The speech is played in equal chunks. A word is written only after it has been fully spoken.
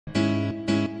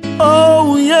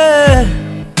Oh yeah.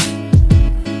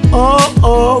 Oh,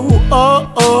 oh,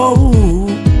 oh,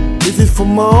 oh. This is for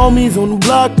my homies on the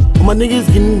block. All my niggas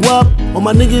getting guap. All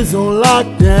my niggas on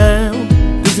lockdown.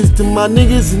 This is to my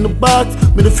niggas in the box.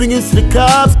 Middle fingers to the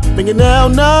cops. Banging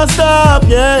down non-stop,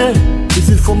 yeah. This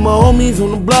is for my homies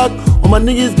on the block. All my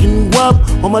niggas getting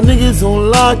guap. All my niggas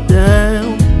on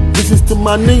lockdown. This is to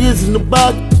my niggas in the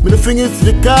box. Middle fingers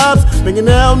to the cops, banging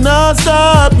down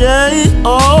non-stop, yeah,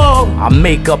 oh. I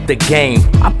make up the game,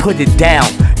 I put it down.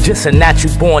 Just a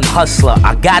natural born hustler,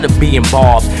 I gotta be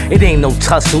involved. It ain't no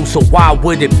tussle, so why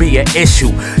would it be an issue?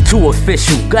 Too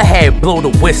official, go ahead, blow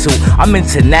the whistle. I'm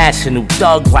international,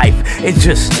 thug life, it's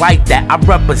just like that. I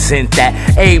represent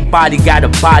that. Everybody got a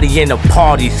body in a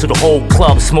party, so the whole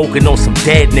club smoking on some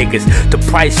dead niggas. The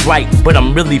price right, but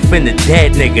I'm really finna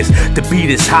dead niggas. The beat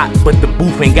is hot, but the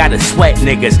booth ain't gotta sweat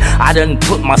niggas. I done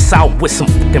put myself with some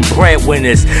fucking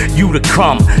breadwinners. You the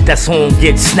crumb, that's on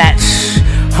get snatched.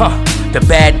 Huh, the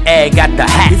bad egg got the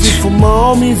hatch. This is for my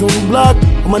homies on the block.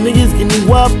 All my niggas getting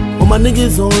guap. All my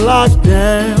niggas on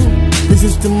lockdown. This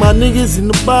is to my niggas in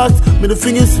the box. Middle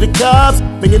fingers to the cops.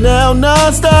 Banging down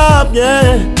non-stop,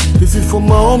 yeah. This is for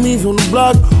my homies on the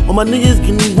block. All my niggas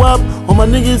getting guap. All my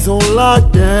niggas on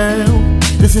lockdown.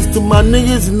 This is to my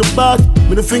niggas in the box.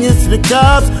 Middle fingers to the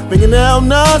cops. Banging down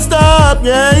non-stop,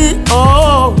 yeah,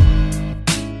 oh.